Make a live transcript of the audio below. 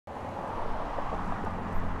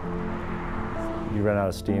You run out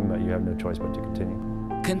of steam, but you have no choice but to continue.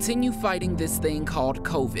 Continue fighting this thing called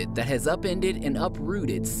COVID that has upended and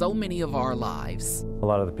uprooted so many of our lives. A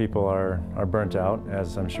lot of the people are burnt out,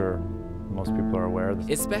 as I'm sure most people are aware.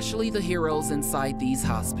 Especially the heroes inside these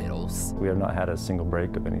hospitals. We have not had a single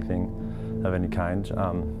break of anything of any kind.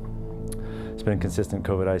 It's been consistent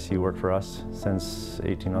COVID ICU work for us since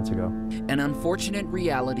 18 months ago. An unfortunate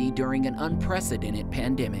reality during an unprecedented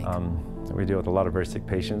pandemic. We deal with a lot of very sick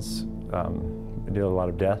patients. We deal with a lot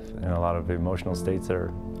of death and a lot of emotional states that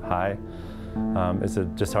are high. It's a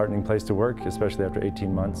disheartening place to work, especially after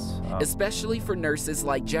 18 months. Especially for nurses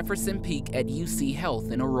like Jefferson Peak at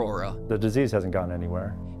UCHealth in Aurora. The disease hasn't gone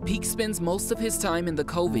anywhere. Peak spends most of his time in the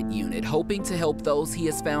COVID unit hoping to help those he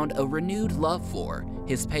has found a renewed love for,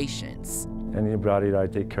 his patients. Anybody that I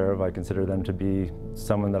take care of, I consider them to be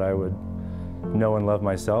someone that I would know and love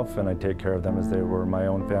myself, and I take care of them as they were my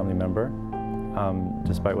own family member,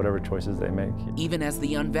 despite whatever choices they make. Even as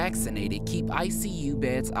the unvaccinated keep ICU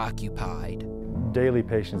beds occupied. Daily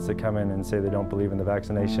patients that come in and say they don't believe in the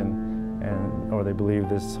vaccination or they believe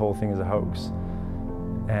this whole thing is a hoax.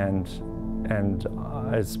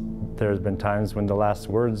 There's been times when the last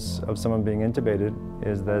words of someone being intubated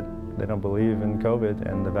is that they don't believe in COVID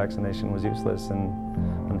and the vaccination was useless, and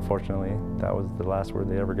unfortunately that was the last word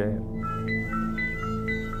they ever gave.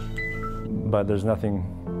 But there's nothing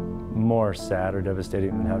more sad or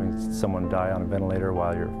devastating than having someone die on a ventilator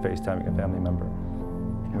while you're FaceTiming a family member.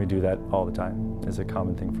 We do that all the time. It's a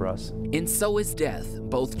common thing for us. And so is death,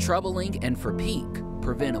 both troubling and for Peak,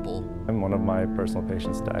 preventable. And one of my personal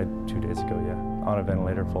patients died 2 days ago, yeah, on a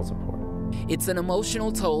ventilator, full support. It's an emotional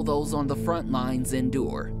toll those on the front lines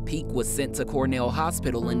endure. Peak was sent to Cornell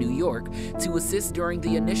Hospital in New York to assist during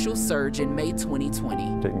the initial surge in May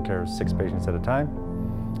 2020. Taking care of 6 patients at a time,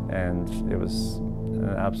 and it was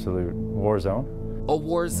an absolute war zone. A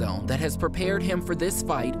war zone that has prepared him for this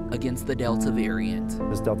fight against the Delta variant.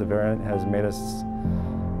 This Delta variant has made us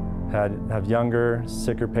have younger,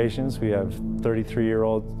 sicker patients. We have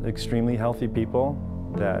 33-year-old, extremely healthy people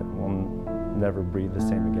that will never breathe the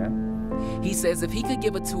same again. He says if he could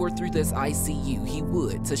give a tour through this ICU, he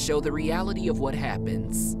would, to show the reality of what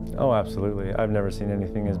happens. Oh, absolutely. I've never seen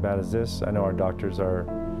anything as bad as this. I know our doctors are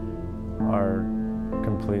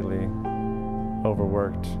completely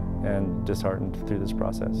overworked and disheartened through this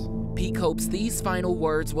process. Peak hopes these final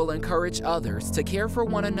words will encourage others to care for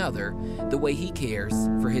one another the way he cares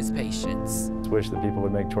for his patients. I wish that people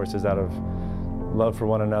would make choices out of love for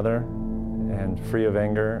one another and free of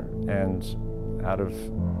anger and out of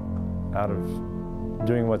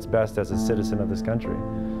doing what's best as a citizen of this country.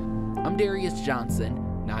 I'm Darius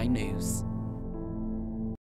Johnson, 9 News.